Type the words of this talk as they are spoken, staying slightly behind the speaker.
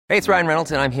Hey, it's Ryan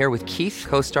Reynolds, and I'm here with Keith,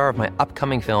 co-star of my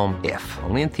upcoming film, If,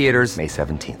 only in theaters May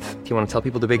 17th. Do you want to tell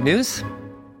people the big news?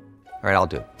 All right, I'll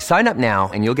do it. Sign up now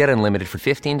and you'll get unlimited for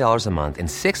 $15 a month and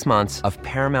 6 months of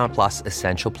Paramount Plus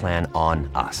Essential Plan on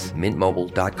us.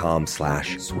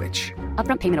 MintMobile.com/switch.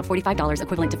 Upfront payment of $45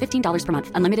 equivalent to $15 per month.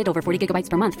 Unlimited over 40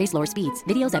 gigabytes per month. Face lower speeds.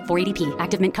 Videos at 480p.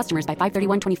 Active Mint customers by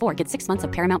 531.24 get 6 months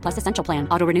of Paramount Plus Essential Plan.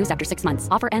 Auto renews after 6 months.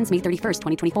 Offer ends May 31st,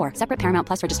 2024. Separate Paramount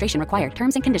Plus registration required.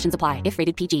 Terms and conditions apply if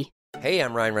rated PG. Hey,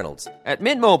 I'm Ryan Reynolds. At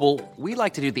Mint Mobile, we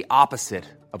like to do the opposite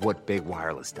of what Big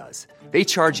Wireless does. They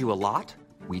charge you a lot.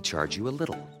 We charge you a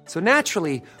little. So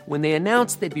naturally, when they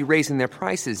announced they'd be raising their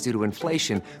prices due to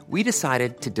inflation, we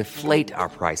decided to deflate our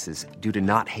prices due to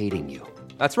not hating you.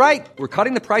 That's right. We're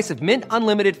cutting the price of Mint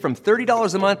Unlimited from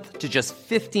 $30 a month to just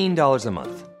 $15 a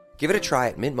month. Give it a try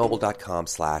at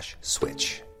mintmobile.com/switch.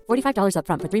 $45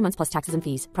 upfront for 3 months plus taxes and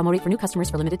fees. Promo rate for new customers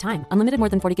for limited time. Unlimited more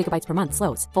than 40 gigabytes per month.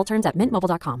 Slows full terms at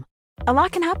mintmobile.com. A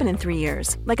lot can happen in 3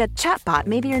 years, like a chatbot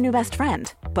may be your new best friend.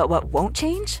 But what won't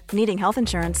change? Needing health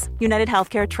insurance. United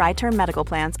Healthcare Tri-Term Medical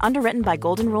Plans, underwritten by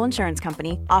Golden Rule Insurance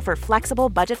Company, offer flexible,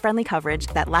 budget-friendly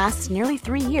coverage that lasts nearly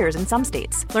 3 years in some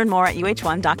states. Learn more at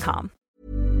uh1.com.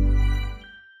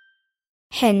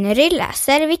 Henry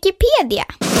läser Wikipedia.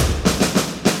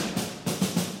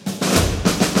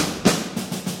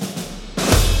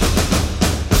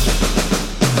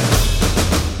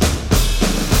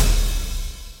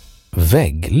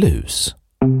 Vägglus.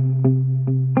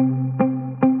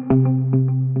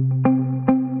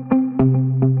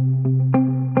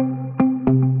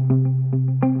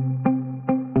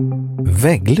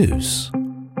 Vägglus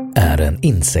är en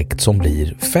insekt som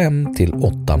blir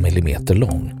 5-8 millimeter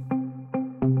lång.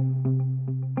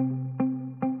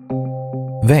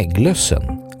 Vägglössen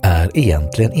är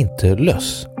egentligen inte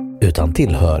löss utan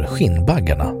tillhör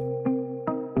skinnbaggarna.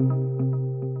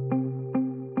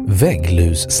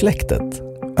 Vägglussläktet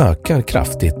ökar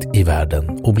kraftigt i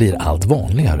världen och blir allt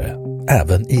vanligare,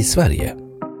 även i Sverige.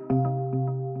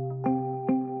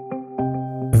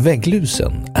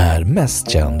 Vägglusen är mest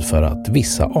känd för att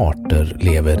vissa arter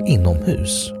lever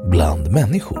inomhus bland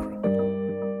människor.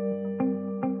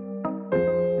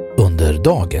 Under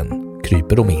dagen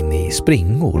kryper de in i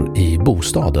springor i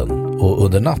bostaden och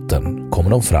under natten kommer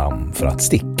de fram för att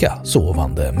sticka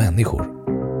sovande människor.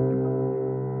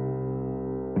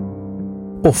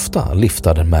 Ofta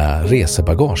lyfter den med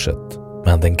resebagaget,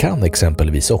 men den kan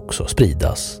exempelvis också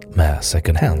spridas med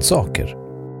second hand-saker.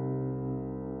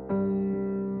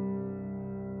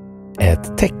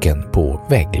 Ett tecken på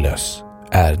vägglöss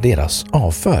är deras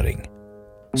avföring.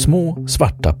 Små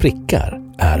svarta prickar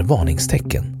är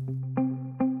varningstecken.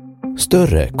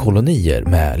 Större kolonier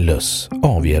med löss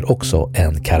avger också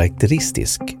en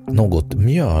karaktäristisk, något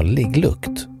mjölig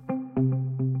lukt.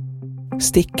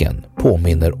 Sticken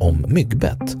påminner om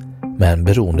myggbett, men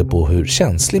beroende på hur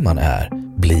känslig man är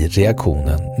blir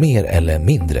reaktionen mer eller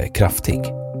mindre kraftig.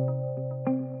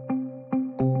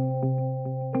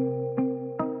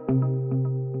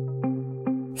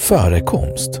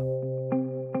 Förekomst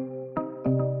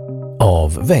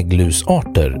av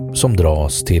vägglusarter som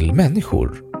dras till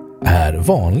människor är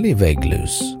vanlig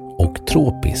vägglus och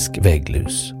tropisk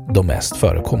vägglus de mest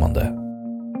förekommande.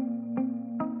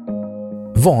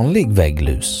 Vanlig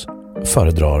vägglus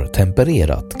föredrar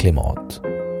tempererat klimat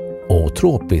och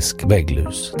tropisk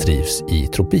vägglus trivs i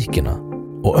tropikerna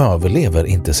och överlever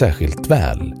inte särskilt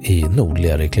väl i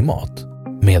nordligare klimat,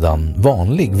 medan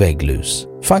vanlig vägglus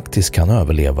faktiskt kan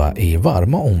överleva i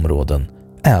varma områden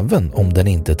även om den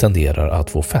inte tenderar att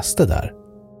få fäste där.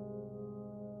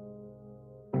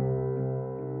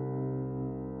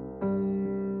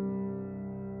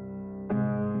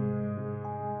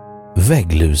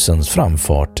 Vägglusens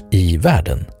framfart i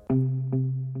världen.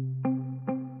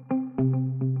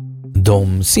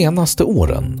 De senaste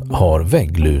åren har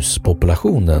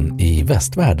väggluspopulationen i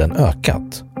västvärlden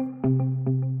ökat.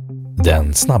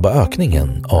 Den snabba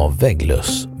ökningen av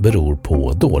vägglöss beror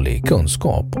på dålig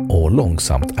kunskap och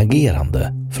långsamt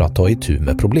agerande för att ta itu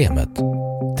med problemet,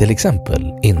 till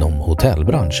exempel inom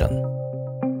hotellbranschen.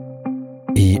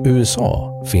 I USA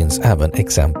finns även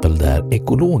exempel där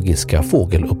ekologiska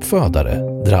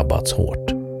fågeluppfödare drabbats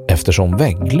hårt, eftersom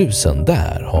vägglusen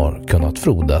där har kunnat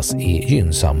frodas i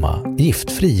gynnsamma,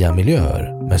 giftfria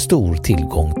miljöer med stor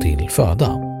tillgång till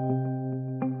föda.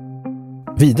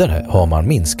 Vidare har man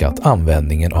minskat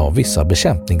användningen av vissa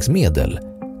bekämpningsmedel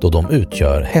då de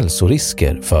utgör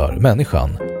hälsorisker för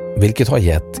människan, vilket har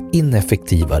gett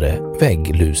ineffektivare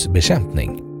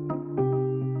vägglusbekämpning.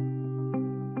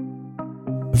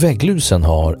 Vägglusen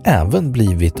har även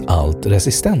blivit allt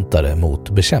resistentare mot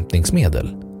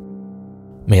bekämpningsmedel.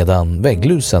 Medan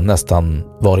vägglusen nästan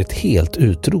varit helt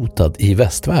utrotad i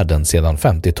västvärlden sedan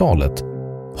 50-talet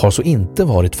har så inte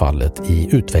varit fallet i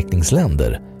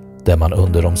utvecklingsländer där man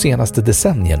under de senaste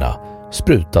decennierna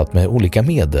sprutat med olika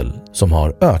medel som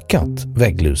har ökat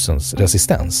vägglusens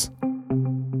resistens.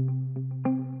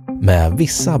 Med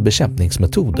vissa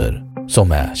bekämpningsmetoder,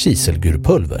 som är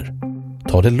kiselgurpulver,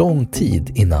 tar det lång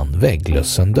tid innan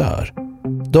vägglössen dör,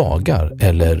 dagar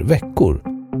eller veckor.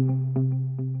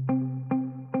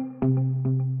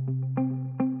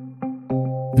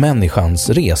 Människans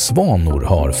resvanor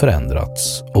har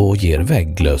förändrats och ger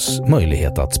vägglöss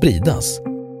möjlighet att spridas,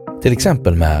 till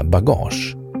exempel med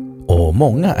bagage, och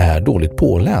många är dåligt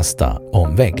pålästa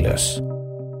om vägglöss.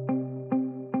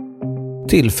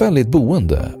 Tillfälligt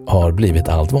boende har blivit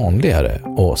allt vanligare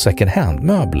och second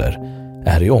hand-möbler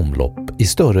är i omlopp i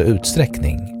större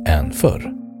utsträckning än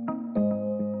förr.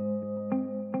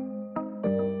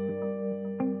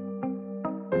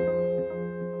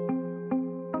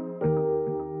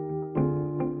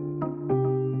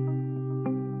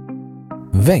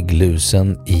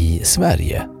 Vägglusen i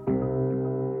Sverige.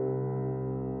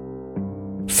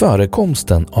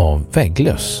 Förekomsten av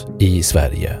vägglöss i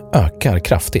Sverige ökar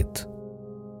kraftigt.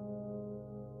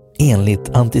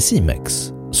 Enligt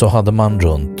Anticimex så hade man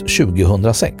runt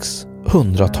 2006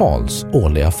 hundratals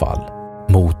årliga fall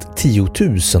mot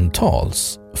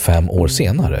tiotusentals 5 år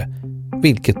senare,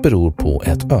 vilket beror på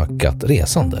ett ökat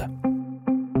resande.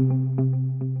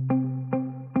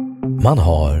 Man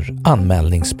har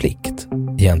anmälningsplikt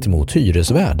gentemot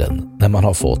hyresvärden när man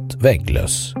har fått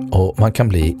vägglöss och man kan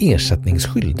bli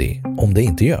ersättningsskyldig om det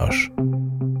inte görs.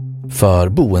 För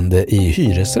boende i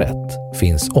hyresrätt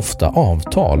finns ofta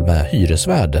avtal med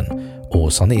hyresvärden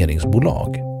och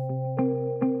saneringsbolag.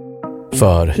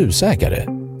 För husägare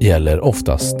gäller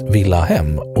oftast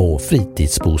villahem och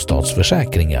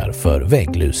fritidsbostadsförsäkringar för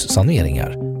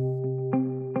vägglössaneringar.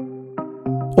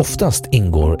 Oftast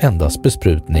ingår endast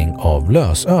besprutning av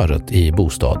lösöret i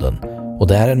bostaden och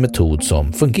det är en metod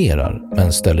som fungerar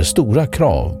men ställer stora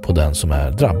krav på den som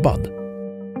är drabbad.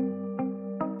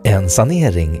 En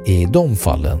sanering i de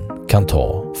fallen kan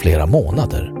ta flera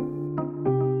månader.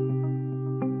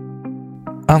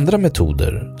 Andra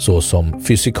metoder, såsom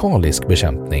fysikalisk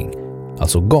bekämpning,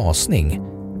 alltså gasning,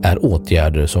 är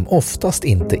åtgärder som oftast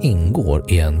inte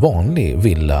ingår i en vanlig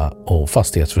villa- och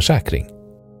fastighetsförsäkring.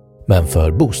 Men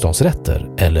för bostadsrätter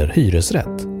eller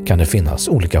hyresrätt kan det finnas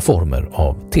olika former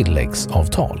av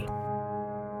tilläggsavtal.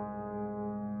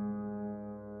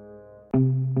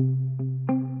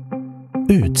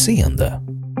 Utseende.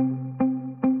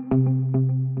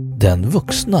 Den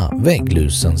vuxna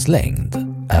vägglusens längd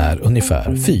är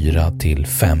ungefär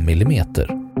 4-5 mm,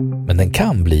 men den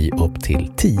kan bli upp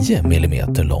till 10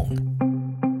 mm lång.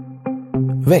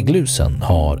 Vägglusen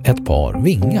har ett par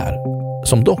vingar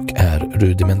som dock är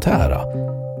rudimentära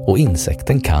och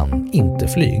insekten kan inte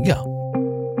flyga.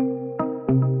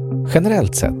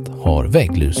 Generellt sett har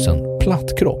vägglusen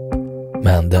platt kropp,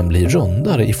 men den blir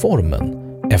rundare i formen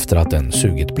efter att den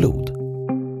sugit blod.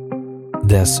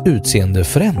 Dess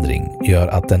utseendeförändring gör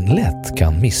att den lätt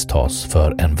kan misstas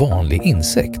för en vanlig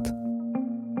insekt.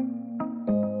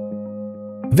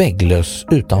 Vägglöss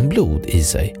utan blod i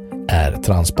sig är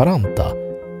transparenta,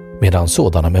 medan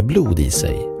sådana med blod i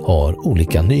sig har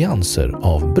olika nyanser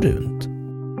av brunt.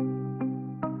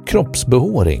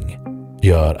 Kroppsbehåring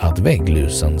gör att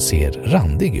vägglusen ser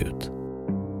randig ut.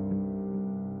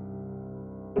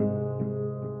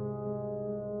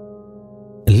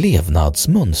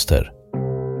 Levnadsmönster.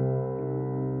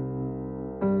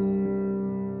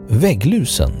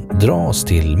 Vägglusen dras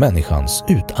till människans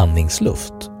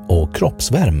utandningsluft och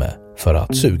kroppsvärme för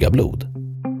att suga blod.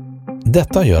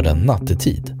 Detta gör den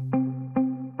nattetid.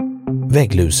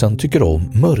 Vägglusen tycker om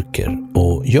mörker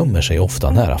och gömmer sig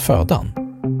ofta nära födan.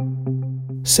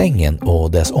 Sängen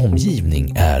och dess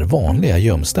omgivning är vanliga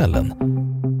gömställen.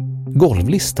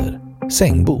 Golvlister,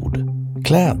 sängbord,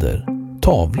 kläder,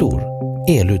 tavlor,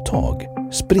 eluttag,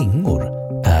 springor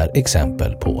är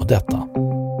exempel på detta.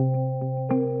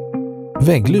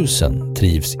 Vägglusen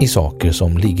trivs i saker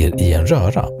som ligger i en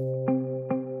röra.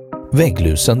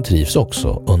 Vägglusen trivs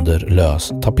också under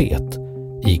lös tapet,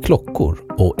 i klockor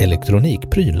och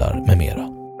elektronikprylar med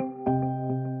mera.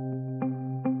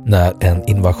 När en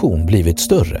invasion blivit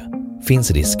större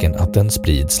finns risken att den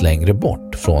sprids längre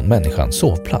bort från människans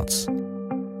sovplats.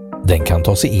 Den kan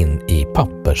ta sig in i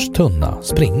papperstunna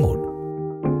springor.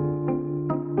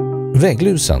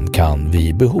 Vägglusen kan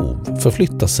vid behov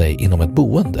förflytta sig inom ett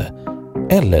boende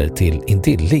eller till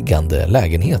intilliggande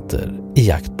lägenheter i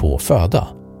jakt på föda,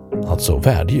 alltså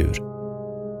värddjur.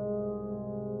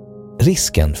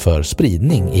 Risken för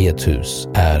spridning i ett hus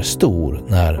är stor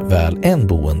när väl en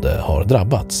boende har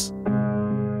drabbats.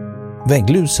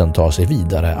 Vägglusen tar sig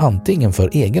vidare antingen för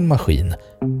egen maskin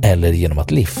eller genom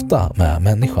att lifta med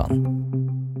människan.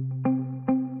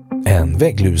 En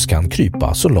vägglus kan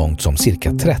krypa så långt som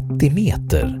cirka 30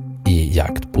 meter i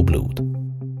jakt på blod.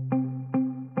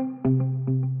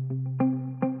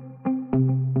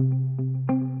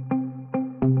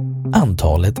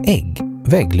 Antalet ägg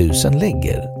vägglusen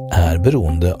lägger är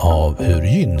beroende av hur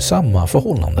gynnsamma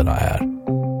förhållandena är.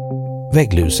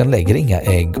 Vägglusen lägger inga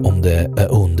ägg om det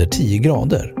är under 10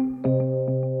 grader.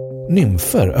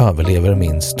 Nymfer överlever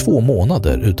minst 2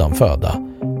 månader utan föda,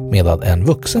 medan en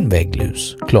vuxen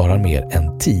vägglus klarar mer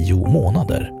än 10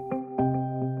 månader.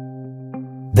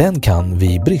 Den kan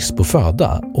vid brist på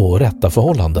föda och rätta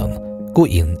förhållanden gå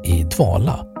in i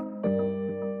dvala.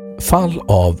 Fall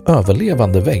av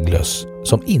överlevande vägglöss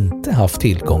som inte haft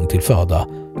tillgång till föda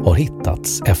har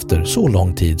hittats efter så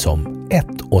lång tid som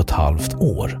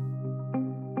 1,5 år.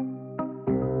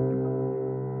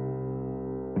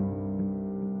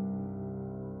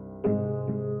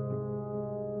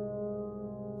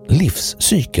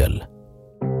 Livscykel.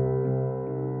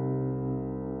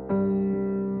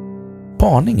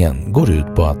 Parningen går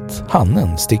ut på att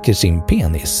hannen sticker sin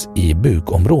penis i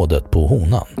bukområdet på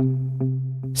honan.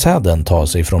 Säden tar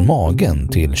sig från magen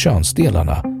till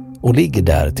könsdelarna och ligger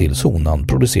där tills honan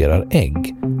producerar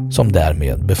ägg som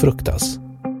därmed befruktas.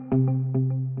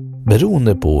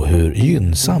 Beroende på hur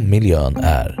gynnsam miljön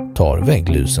är tar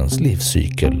vägglusens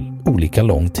livscykel olika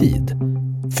lång tid,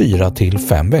 4 till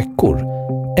 5 veckor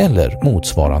eller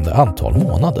motsvarande antal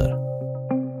månader.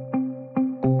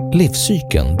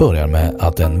 Livscykeln börjar med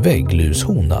att en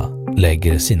vägglushona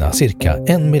lägger sina cirka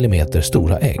 1 millimeter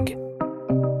stora ägg.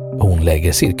 Hon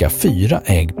lägger cirka 4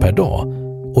 ägg per dag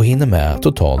och hinner med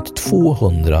totalt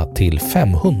 200 till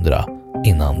 500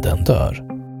 innan den dör.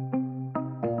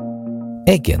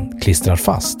 Äggen klistrar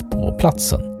fast på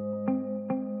platsen.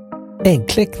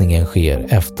 Äggkläckningen sker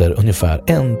efter ungefär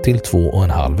 1 till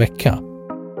 2,5 vecka.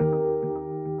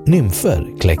 Nymfer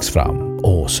kläcks fram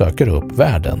och söker upp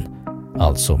värden,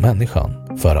 alltså människan,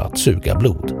 för att suga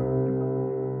blod.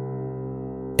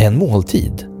 En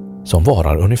måltid som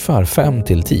varar ungefär 5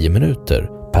 till 10 minuter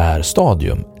per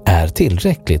stadium är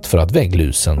tillräckligt för att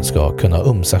vägglusen ska kunna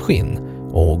umsa skinn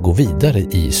och gå vidare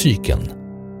i cykeln.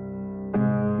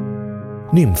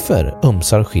 Nymfer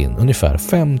umsar skinn ungefär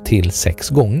 5 till 6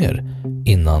 gånger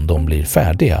innan de blir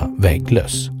färdiga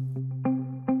vägglöss.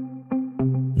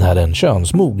 När den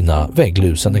könsmogna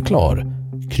vägglusen är klar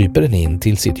kryper den in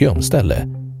till sitt gömställe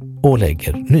och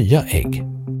lägger nya ägg.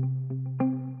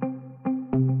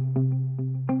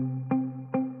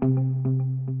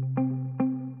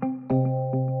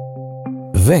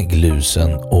 Vägglusen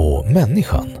och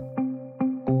människan.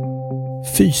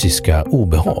 Fysiska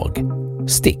obehag.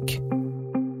 Stick.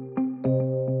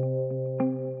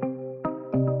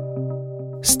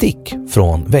 Stick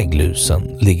från vägglusen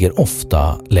ligger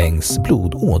ofta längs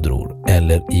blodådror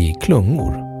eller i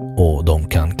klungor och de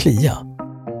kan klia.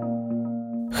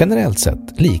 Generellt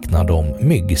sett liknar de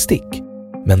myggstick,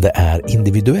 men det är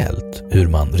individuellt hur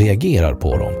man reagerar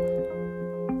på dem.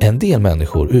 En del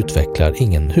människor utvecklar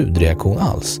ingen hudreaktion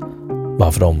alls,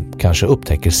 varför de kanske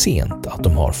upptäcker sent att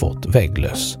de har fått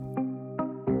vägglöss.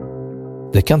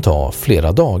 Det kan ta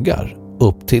flera dagar,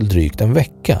 upp till drygt en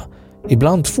vecka,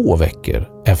 ibland 2 veckor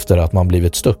efter att man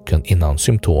blivit stucken innan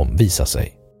symptom visar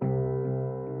sig.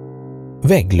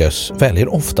 Vägglöss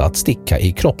väljer ofta att sticka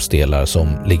i kroppsdelar som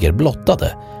ligger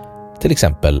blottade, till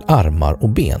exempel armar och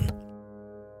ben.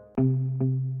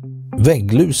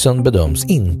 Vägglusen bedöms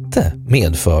inte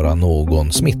medföra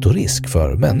någon smittorisk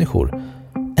för människor,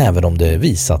 även om det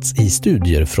visats i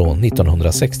studier från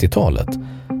 1960-talet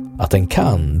att den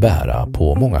kan bära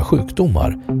på många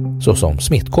sjukdomar såsom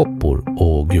smittkoppor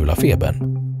och gula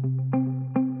febern.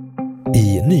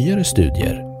 I nyare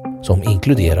studier som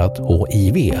inkluderat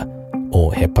HIV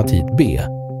och hepatit B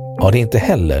har det inte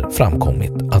heller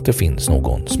framkommit att det finns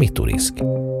någon smittorisk,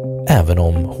 även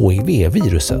om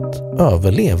HIV-viruset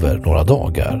överlever några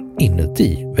dagar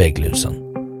inuti vägglusen.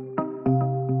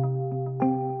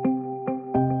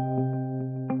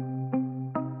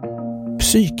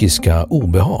 Psykiska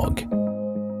obehag.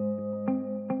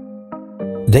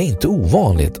 Det är inte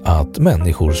ovanligt att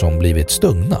människor som blivit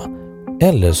stungna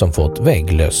eller som fått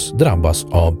vägglöss drabbas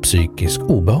av psykisk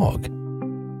obehag.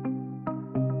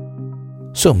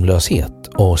 Sömnlöshet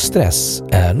och stress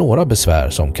är några besvär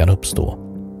som kan uppstå.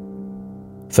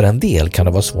 För en del kan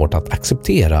det vara svårt att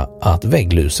acceptera att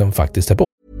vägglusen faktiskt är på.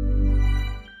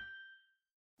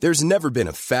 There's never been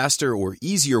a faster or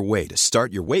easier way to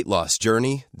start your weight loss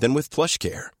journey than with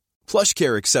PlushCare.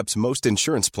 PlushCare accepts most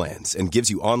insurance plans and gives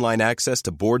you online access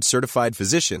to board-certified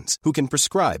physicians who can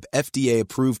prescribe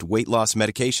FDA-approved weight loss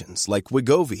medications like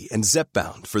Wegovy and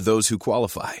Zepbound for those who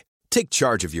qualify. Take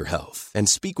charge of your health and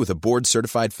speak with a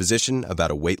board-certified physician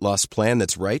about a weight loss plan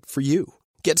that's right for you.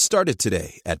 Get started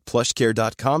today at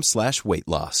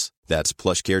plushcare.com/weightloss. That's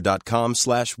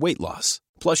plushcare.com/weightloss.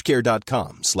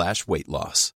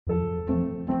 plushcare.com/weightloss.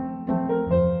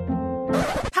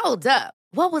 Hold up.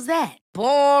 What was that?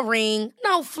 Boring.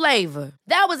 No flavor.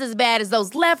 That was as bad as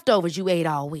those leftovers you ate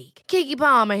all week. Keke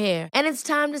Palmer here, and it's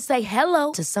time to say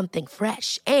hello to something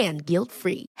fresh and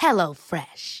guilt-free. Hello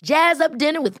Fresh. Jazz up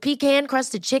dinner with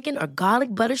pecan-crusted chicken or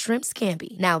garlic butter shrimp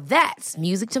scampi. Now that's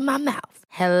music to my mouth.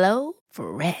 Hello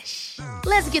Fresh.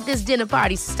 Let's get this dinner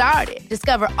party started.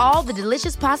 Discover all the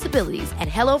delicious possibilities at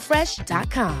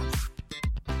hellofresh.com.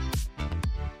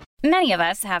 Many of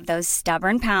us have those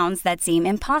stubborn pounds that seem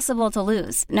impossible to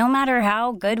lose, no matter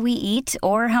how good we eat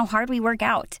or how hard we work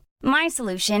out. My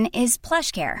solution is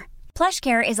PlushCare.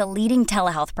 PlushCare is a leading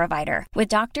telehealth provider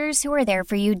with doctors who are there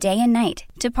for you day and night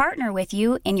to partner with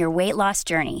you in your weight loss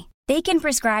journey. They can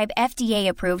prescribe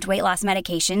FDA-approved weight loss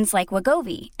medications like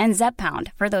Wegovy and Zepbound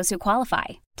for those who qualify.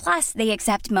 Plus, they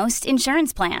accept most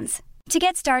insurance plans. To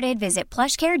get started, visit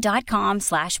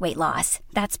plushcare.com/weightloss.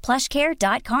 That's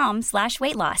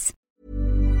plushcare.com/weightloss.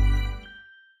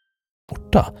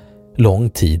 Borta lång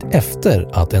tid efter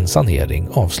att en sanering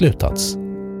avslutats.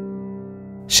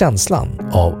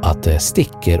 Känslan av att det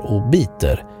sticker och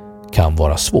biter kan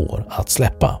vara svår att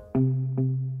släppa.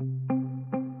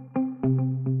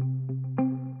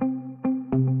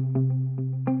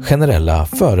 Generella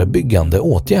förebyggande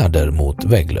åtgärder mot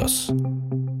vägglöss.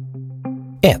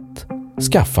 1.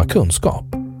 Skaffa kunskap.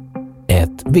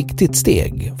 Ett viktigt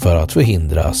steg för att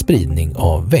förhindra spridning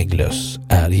av vägglöss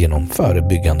är genom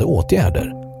förebyggande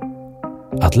åtgärder.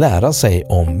 Att lära sig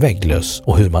om vägglöss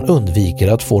och hur man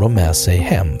undviker att få dem med sig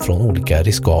hem från olika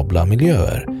riskabla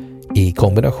miljöer i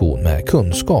kombination med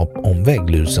kunskap om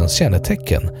vägglusens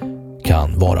kännetecken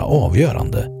kan vara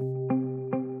avgörande.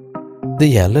 Det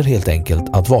gäller helt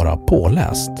enkelt att vara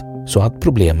påläst så att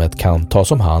problemet kan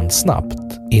tas om hand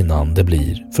snabbt innan det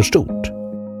blir för stort.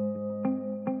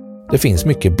 Det finns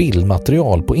mycket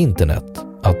bildmaterial på internet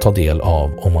att ta del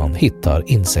av om man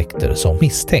hittar insekter som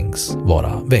misstänks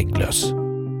vara vägglöss.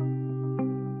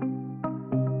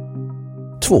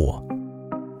 2.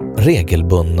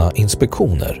 Regelbundna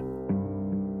inspektioner.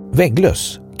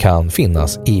 Vägglöss kan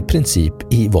finnas i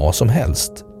princip i vad som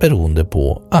helst beroende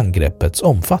på angreppets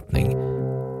omfattning.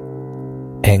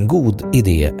 En god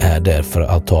idé är därför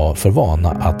att ta för vana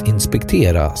att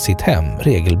inspektera sitt hem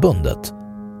regelbundet.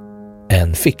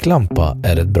 En ficklampa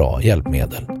är ett bra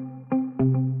hjälpmedel.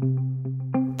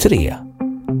 3.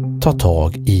 Ta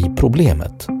tag i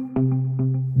problemet.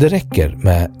 Det räcker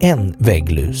med en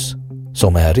vägglus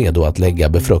som är redo att lägga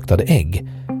befruktade ägg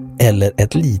eller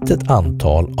ett litet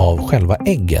antal av själva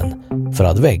äggen för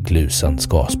att vägglusen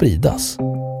ska spridas.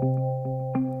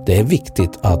 Det är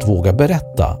viktigt att våga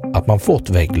berätta att man fått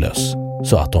vägglöss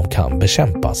så att de kan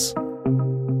bekämpas.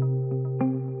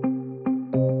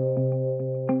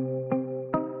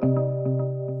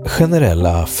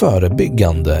 Generella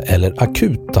förebyggande eller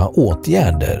akuta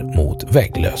åtgärder mot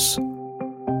vägglöss.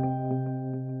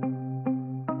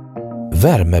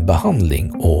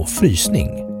 Värmebehandling och frysning.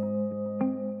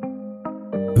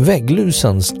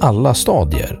 Vägglusens alla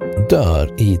stadier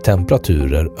dör i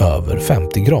temperaturer över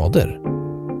 50 grader.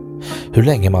 Hur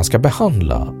länge man ska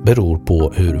behandla beror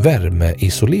på hur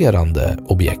värmeisolerande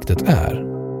objektet är.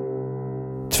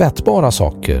 Tvättbara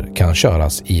saker kan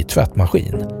köras i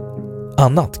tvättmaskin.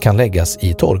 Annat kan läggas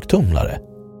i torktumlare.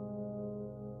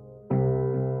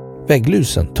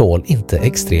 Vägglusen tål inte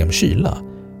extrem kyla.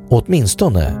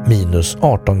 Åtminstone minus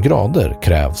 18 grader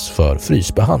krävs för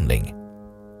frysbehandling.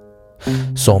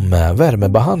 Som med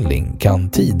värmebehandling kan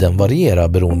tiden variera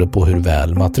beroende på hur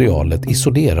väl materialet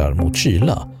isolerar mot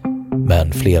kyla,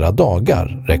 men flera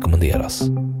dagar rekommenderas.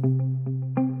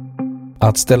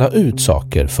 Att ställa ut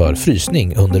saker för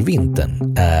frysning under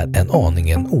vintern är en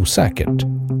aningen osäkert,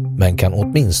 men kan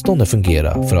åtminstone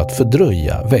fungera för att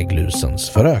fördröja vägglusens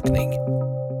förökning.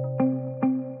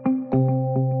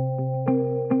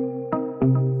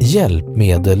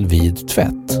 Hjälpmedel vid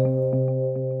tvätt.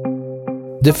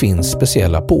 Det finns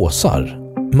speciella påsar,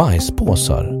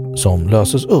 majspåsar, som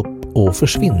löses upp och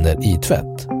försvinner i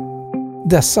tvätt.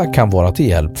 Dessa kan vara till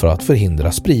hjälp för att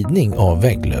förhindra spridning av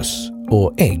vägglöss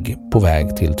och ägg på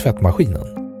väg till tvättmaskinen.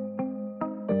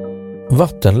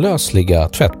 Vattenlösliga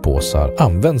tvättpåsar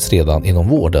används redan inom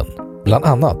vården, bland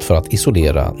annat för att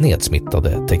isolera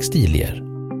nedsmittade textilier.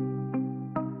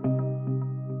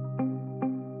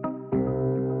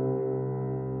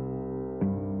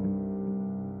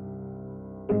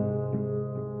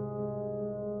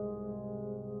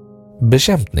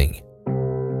 Bekämpning.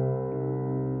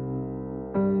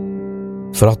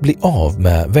 För att bli av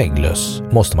med vägglöss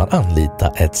måste man anlita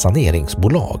ett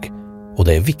saneringsbolag och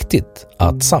det är viktigt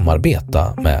att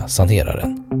samarbeta med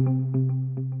saneraren.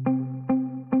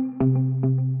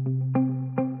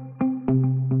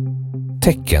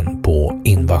 Tecken på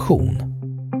invasion.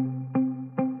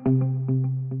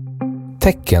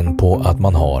 Tecken på att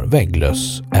man har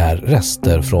vägglöss är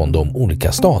rester från de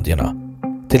olika stadierna,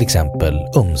 till exempel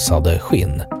umsade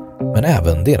skinn, men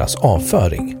även deras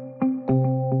avföring.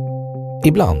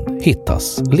 Ibland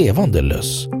hittas levande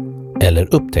löss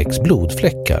eller upptäcks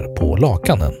blodfläckar på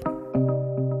lakanen.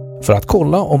 För att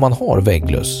kolla om man har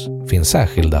vägglöss finns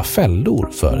särskilda fällor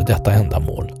för detta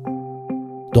ändamål.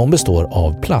 De består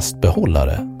av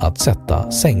plastbehållare att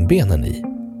sätta sängbenen i.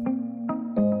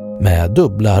 Med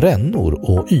dubbla rännor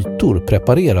och ytor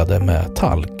preparerade med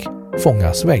talk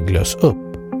fångas vägglöss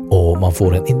upp och man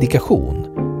får en indikation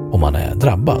om man är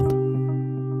drabbad.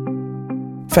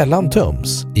 Fällan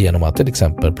töms genom att till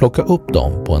exempel plocka upp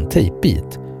dem på en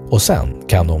tejpbit och sen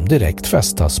kan de direkt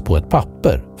fästas på ett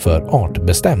papper för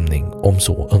artbestämning om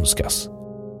så önskas.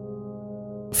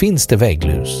 Finns det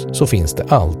vägglus så finns det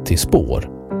alltid spår.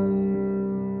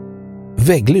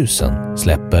 Vägglusen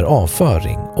släpper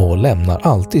avföring och lämnar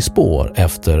alltid spår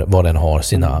efter var den har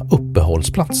sina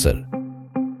uppehållsplatser.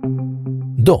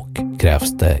 Dock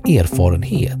krävs det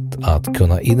erfarenhet att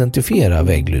kunna identifiera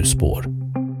vägglusspår.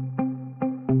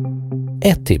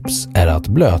 Ett tips är att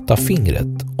blöta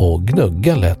fingret och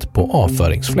gnugga lätt på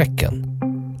avföringsfläcken.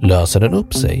 Löser den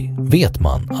upp sig vet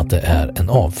man att det är en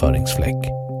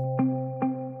avföringsfläck.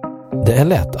 Det är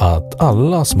lätt att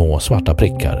alla små svarta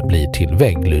prickar blir till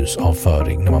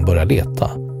vägglusavföring när man börjar leta.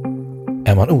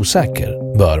 Är man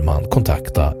osäker bör man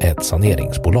kontakta ett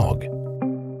saneringsbolag.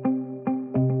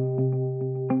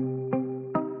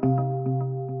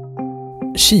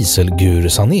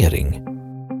 Kiselgursanering.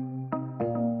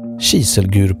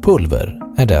 Kiselgurpulver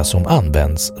är det som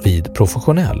används vid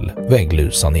professionell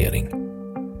vägglussanering.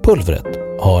 Pulvret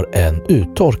har en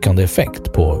uttorkande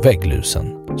effekt på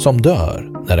vägglusen som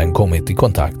dör när den kommit i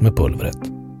kontakt med pulvret.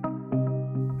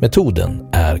 Metoden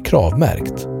är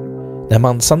kravmärkt. När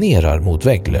man sanerar mot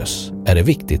vägglöss är det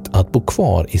viktigt att bo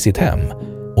kvar i sitt hem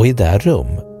och i det rum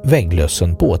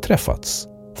vägglössen påträffats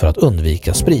för att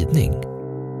undvika spridning.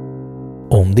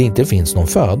 Om det inte finns någon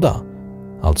föda,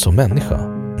 alltså människa,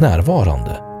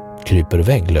 närvarande kryper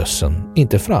vägglössen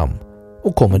inte fram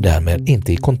och kommer därmed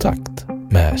inte i kontakt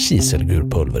med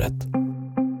kiselgurpulvret.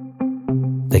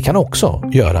 Det kan också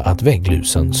göra att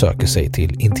vägglusen söker sig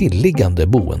till intilliggande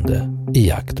boende i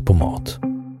jakt på mat.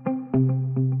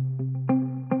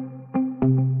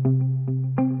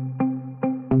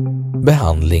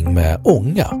 Behandling med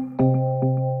ånga.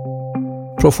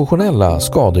 Professionella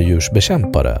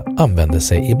skadedjursbekämpare använder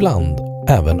sig ibland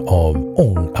även av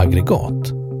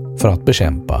ångaggregat för att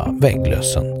bekämpa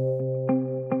vägglössen.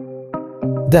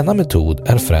 Denna metod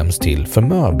är främst till för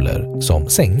möbler som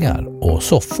sängar och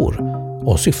soffor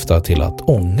och syftar till att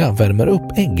ånga värmer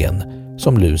upp äggen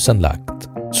som lusen lagt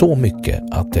så mycket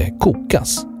att det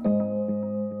kokas.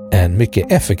 En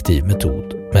mycket effektiv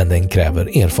metod, men den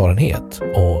kräver erfarenhet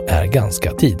och är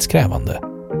ganska tidskrävande.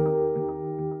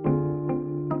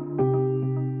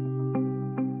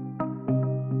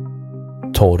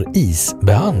 Torr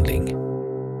isbehandling.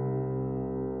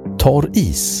 Torr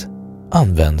is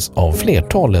används av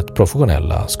flertalet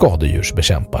professionella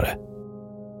skadedjursbekämpare.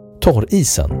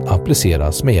 Torrisen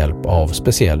appliceras med hjälp av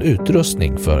speciell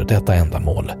utrustning för detta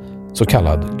ändamål, så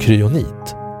kallad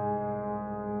kryonit.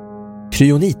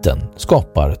 Kryoniten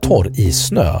skapar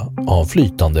torrissnö av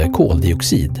flytande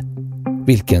koldioxid,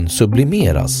 vilken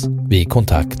sublimeras vid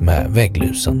kontakt med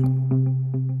vägglusen.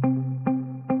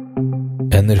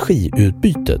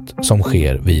 Energiutbytet som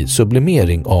sker vid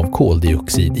sublimering av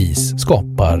koldioxidis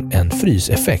skapar en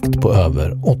fryseffekt på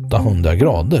över 800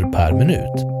 grader per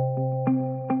minut.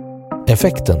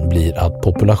 Effekten blir att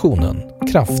populationen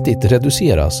kraftigt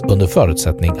reduceras under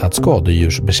förutsättning att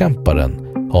skadedjursbekämparen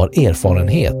har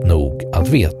erfarenhet nog att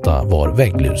veta var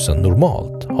vägglusen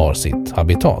normalt har sitt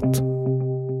habitat.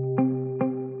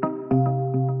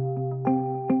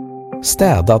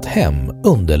 Städat hem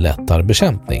underlättar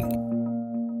bekämpning.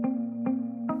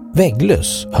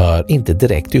 Vägglöss hör inte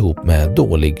direkt ihop med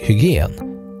dålig hygien,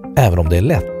 även om det är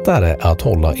lättare att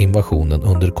hålla invasionen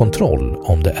under kontroll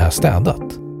om det är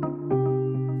städat.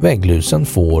 Vägglusen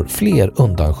får fler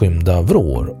undanskymda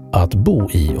vrår att bo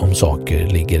i om saker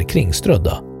ligger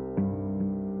kringströdda.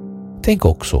 Tänk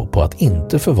också på att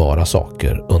inte förvara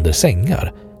saker under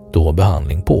sängar då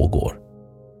behandling pågår.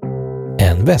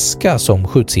 En väska som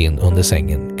skjuts in under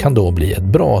sängen kan då bli ett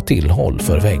bra tillhåll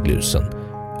för vägglusen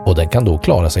och den kan då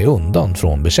klara sig undan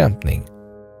från bekämpning.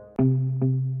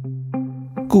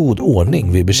 God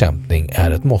ordning vid bekämpning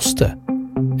är ett måste.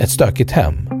 Ett stökigt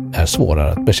hem är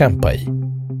svårare att bekämpa i.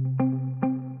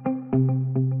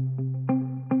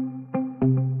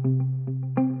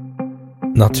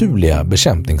 Naturliga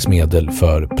bekämpningsmedel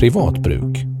för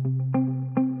privatbruk.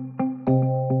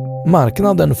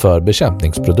 Marknaden för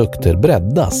bekämpningsprodukter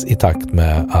breddas i takt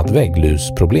med att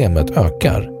vägglusproblemet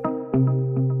ökar.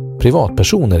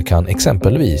 Privatpersoner kan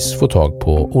exempelvis få tag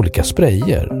på olika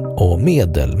sprayer och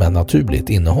medel med naturligt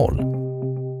innehåll.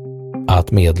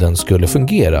 Att medlen skulle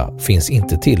fungera finns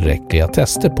inte tillräckliga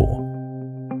tester på.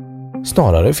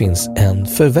 Snarare finns en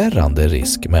förvärrande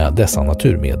risk med dessa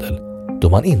naturmedel då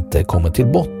man inte kommer till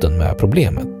botten med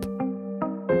problemet.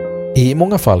 I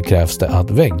många fall krävs det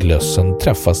att vägglössen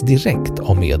träffas direkt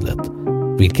av medlet,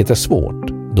 vilket är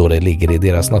svårt då det ligger i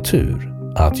deras natur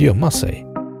att gömma sig.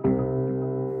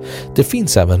 Det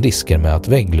finns även risker med att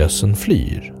vägglössen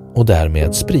flyr och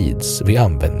därmed sprids vid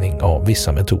användning av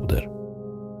vissa metoder.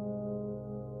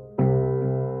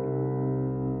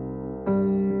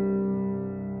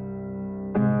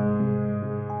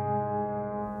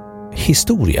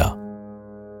 Historia.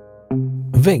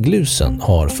 Vägglusen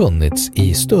har funnits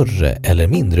i större eller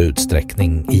mindre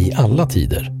utsträckning i alla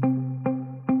tider.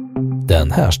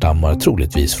 Den härstammar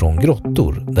troligtvis från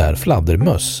grottor där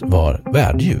fladdermöss var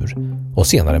värddjur och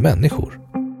senare människor.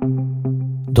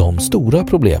 De stora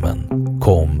problemen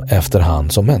kom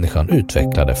efterhand som människan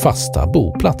utvecklade fasta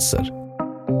boplatser.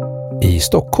 I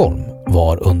Stockholm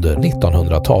var under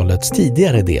 1900-talets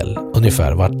tidigare del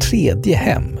ungefär var tredje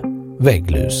hem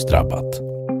vägglus drabbat.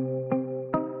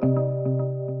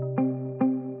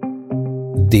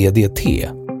 DDT.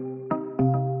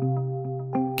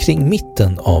 Kring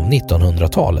mitten av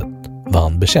 1900-talet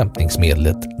vann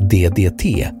bekämpningsmedlet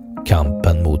DDT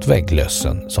kampen mot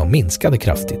vägglössen som minskade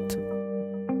kraftigt.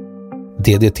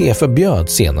 DDT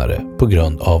förbjöds senare på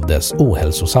grund av dess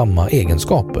ohälsosamma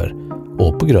egenskaper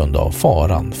och på grund av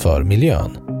faran för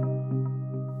miljön.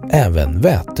 Även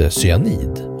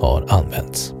vätecyanid har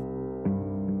använts.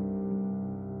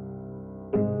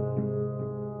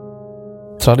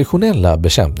 Traditionella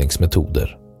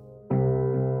bekämpningsmetoder.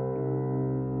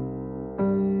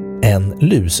 En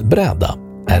lusbräda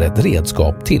är ett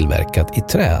redskap tillverkat i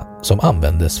trä som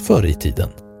användes förr i tiden.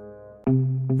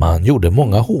 Man gjorde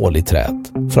många hål i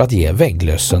träet för att ge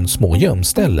vägglössen små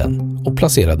gömställen och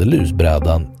placerade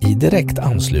lusbrädan i direkt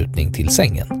anslutning till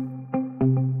sängen.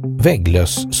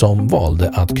 Vägglöss som valde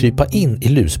att krypa in i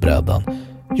lusbrädan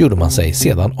gjorde man sig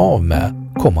sedan av med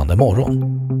kommande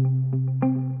morgon.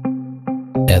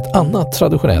 Ett annat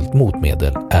traditionellt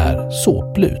motmedel är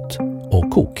såplut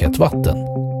och kokhett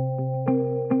vatten.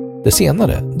 Det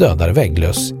senare dödar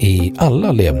vägglöss i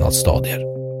alla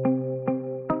levnadsstadier.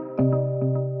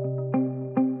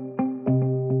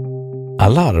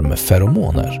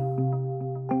 Alarmferomoner.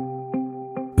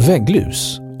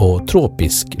 Vägglus och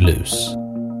tropisk lus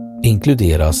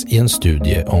inkluderas i en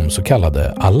studie om så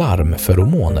kallade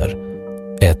alarmferomoner,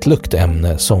 ett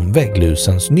luktämne som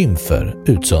vägglusens nymfer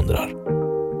utsöndrar.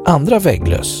 Andra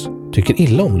vägglöss tycker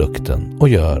illa om lukten och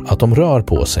gör att de rör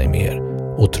på sig mer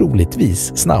och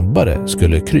troligtvis snabbare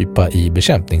skulle krypa i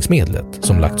bekämpningsmedlet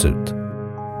som lagts ut.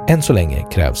 Än så länge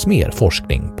krävs mer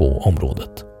forskning på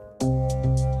området.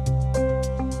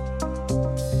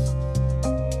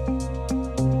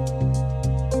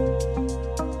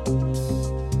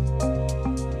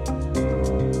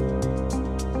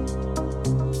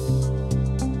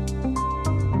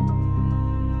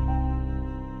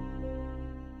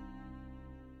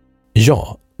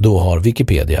 Ja, då har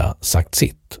Wikipedia sagt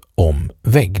sitt om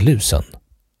vägglusen.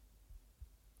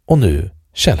 Och nu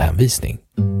källhänvisning.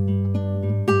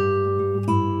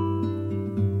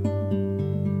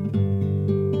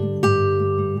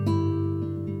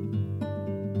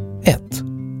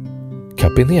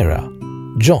 Capinera,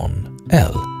 John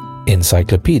L.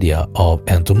 Encyclopedia of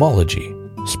Entomology,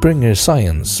 Springer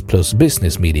Science plus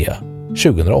Business Media,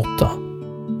 2008.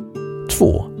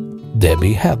 2.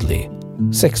 Debbie Hadley,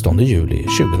 16 juli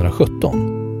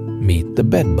 2017. Meet the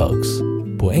Bedbugs,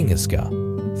 på engelska.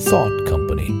 Thought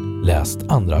Company, läst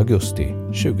 2 augusti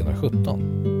 2017.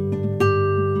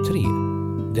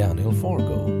 3. Daniel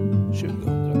Fargo,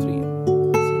 2003.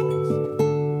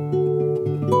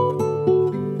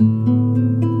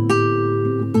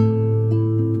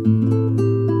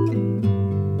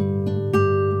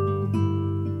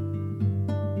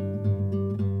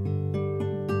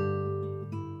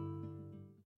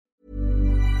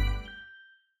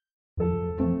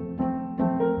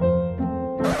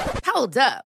 Hold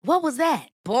up. What was that?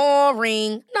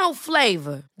 Boring. No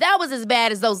flavor. That was as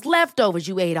bad as those leftovers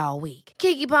you ate all week.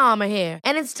 Keke Palmer here,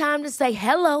 and it's time to say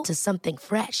hello to something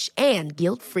fresh and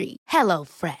guilt-free. Hello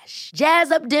Fresh.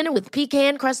 Jazz up dinner with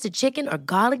pecan-crusted chicken or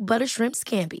garlic butter shrimp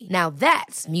scampi. Now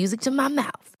that's music to my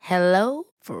mouth. Hello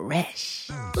Fresh.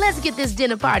 Let's get this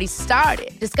dinner party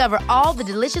started. Discover all the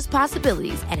delicious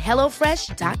possibilities at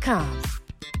hellofresh.com.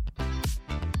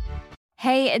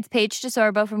 Hey, it's Paige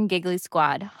DeSorbo from Giggly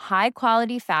Squad. High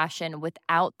quality fashion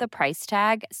without the price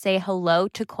tag. Say hello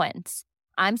to Quince.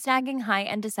 I'm snagging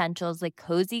high-end essentials like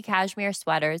cozy cashmere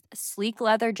sweaters, sleek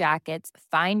leather jackets,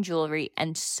 fine jewelry,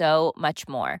 and so much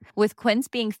more. With Quince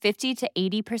being 50 to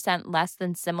 80% less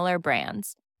than similar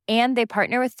brands. And they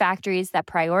partner with factories that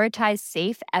prioritize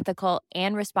safe, ethical,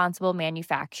 and responsible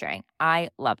manufacturing. I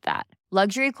love that.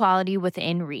 Luxury quality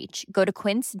within reach. Go to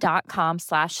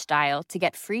quince.com/style to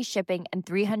get free shipping and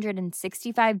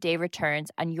 365-day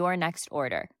returns on your next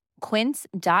order.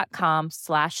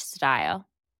 Quince.com/style.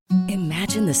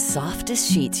 Imagine the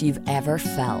softest sheets you've ever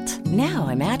felt. Now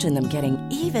imagine them getting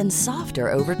even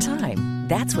softer over time.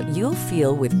 That's what you'll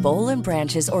feel with Boll &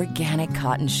 Branch's organic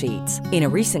cotton sheets. In a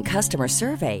recent customer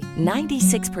survey,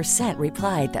 96%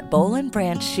 replied that Boll &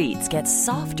 Branch sheets get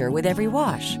softer with every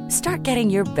wash. Start getting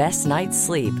your best night's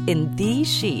sleep in these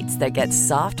sheets that get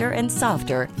softer and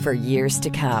softer for years to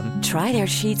come. Try their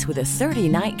sheets with a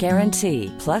 30-night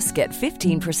guarantee. Plus, get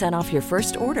 15% off your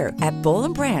first order at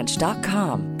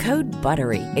bollandbranch.com. Code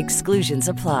BUTTERY. Exclusions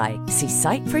apply. See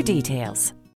site for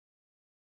details.